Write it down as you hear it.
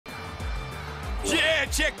Yeah,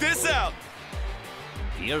 check this out!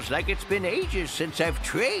 Feels like it's been ages since I've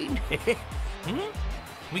trained.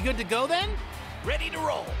 We good to go then? Ready to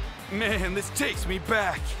roll. Man, this takes me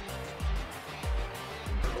back.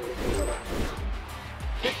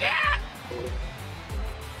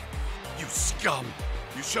 You scum!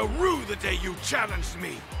 You shall rue the day you challenged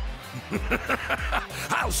me!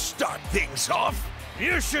 I'll start things off.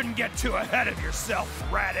 You shouldn't get too ahead of yourself,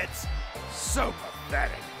 Raditz. So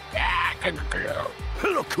pathetic.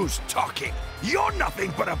 Look who's talking. You're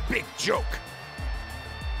nothing but a big joke.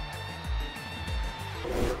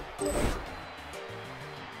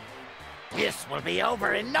 This will be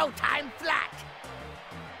over in no time flat.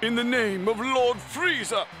 In the name of Lord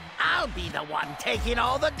Frieza! I'll be the one taking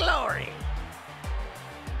all the glory.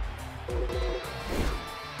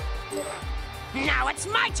 Now it's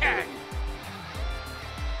my turn.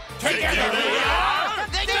 Together we are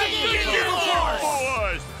the Evil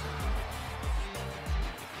Force!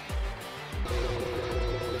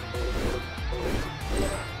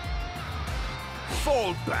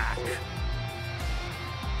 Fall back!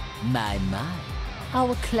 My.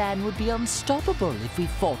 Our clan would be unstoppable if we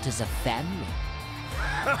fought as a family.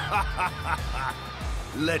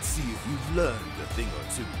 Let's see if you've learned a thing or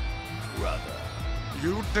two, brother.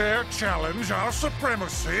 You dare challenge our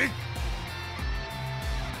supremacy?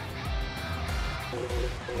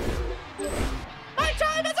 My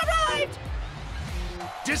time has arrived!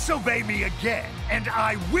 Disobey me again, and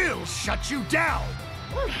I will shut you down!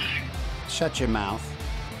 Shut your mouth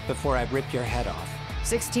before I rip your head off.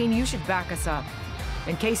 16, you should back us up,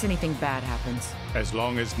 in case anything bad happens. As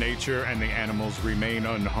long as nature and the animals remain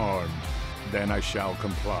unharmed, then I shall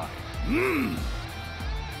comply.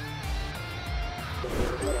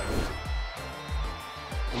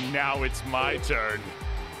 Now it's my turn.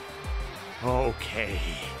 Okay.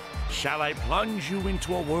 Shall I plunge you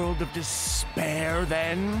into a world of despair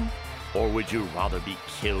then? Or would you rather be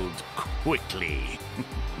killed quickly?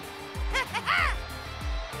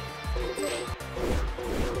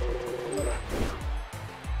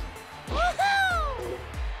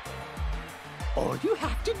 All you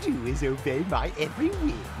have to do is obey my every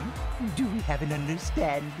whim. Do we have an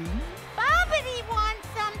understanding? Bobbity wants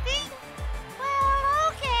something. Well,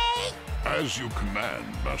 okay. As you command,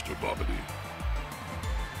 Master Bobbity.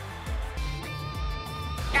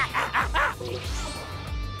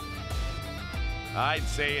 I'd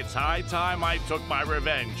say it's high time I took my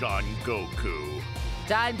revenge on Goku.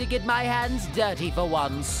 Time to get my hands dirty for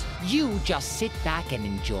once. You just sit back and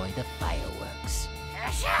enjoy the fireworks.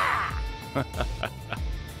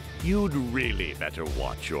 You'd really better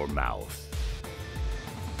watch your mouth.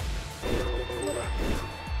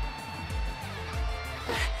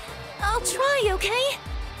 I'll try, okay?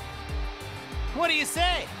 What do you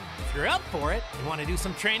say? If you're up for it, you want to do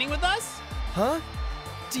some training with us? Huh?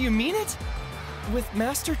 Do you mean it? With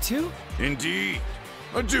Master too? Indeed.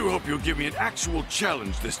 I do hope you'll give me an actual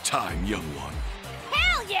challenge this time, young one.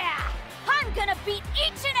 Hell yeah! I'm gonna beat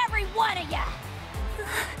each and every one of ya!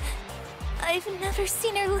 I've never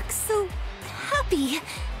seen her look so happy.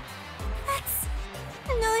 That's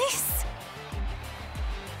nice.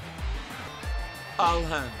 I'll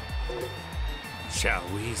hand. Shall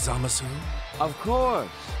we, Zamasu? Of course,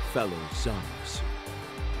 fellow Zamasu.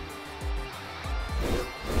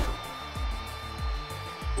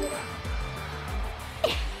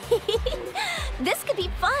 This could be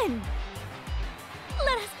fun.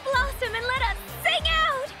 Let us blossom and let us sing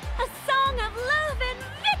out a song of love and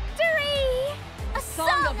victory. A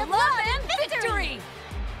song of love and victory.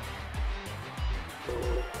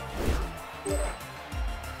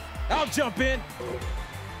 I'll jump in.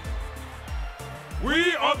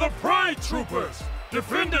 We are the Pride Troopers,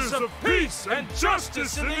 defenders of peace and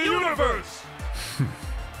justice in the universe!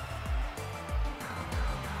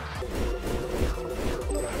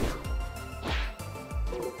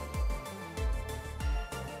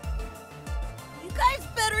 You guys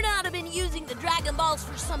better not have been using the Dragon Balls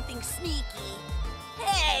for something sneaky.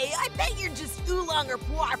 Hey, I bet you're just Oolong or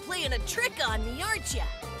Puar playing a trick on me, aren't ya?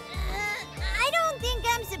 I don't think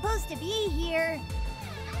I'm supposed to be here.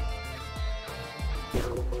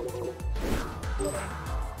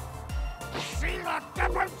 See the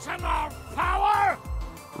difference in our power?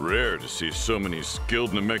 Rare to see so many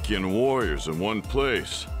skilled Namekian warriors in one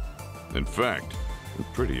place. In fact, I'm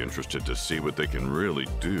pretty interested to see what they can really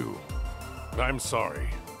do. I'm sorry,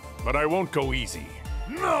 but I won't go easy.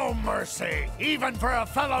 No mercy, even for a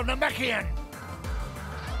fellow Namekian!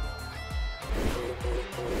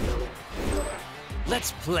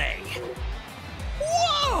 Let's play.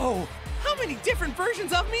 Whoa! How many different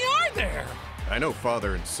versions of me are there? I know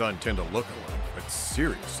father and son tend to look alike, but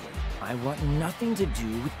seriously, I want nothing to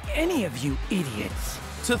do with any of you idiots.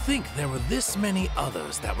 To think there were this many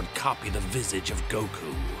others that would copy the visage of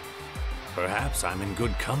Goku. Perhaps I'm in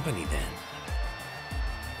good company then.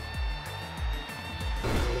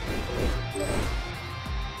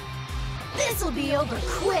 This'll be over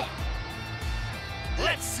quick.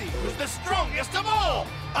 Let's see who's the strongest of all!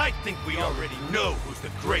 I think we already know who's the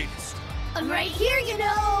greatest. I'm right here, you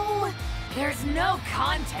know! There's no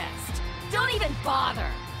contest. Don't even bother.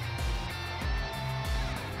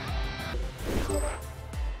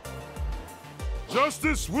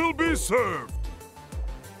 Justice will be served.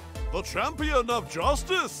 The champion of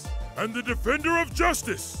justice and the defender of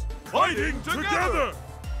justice, fighting together.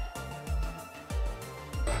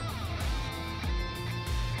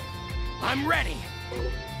 I'm ready.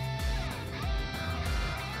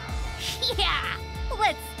 Yeah!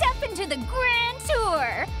 Let's step into the grand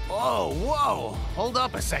tour! Whoa, whoa! Hold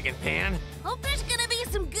up a second, Pan. Hope there's gonna be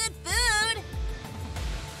some good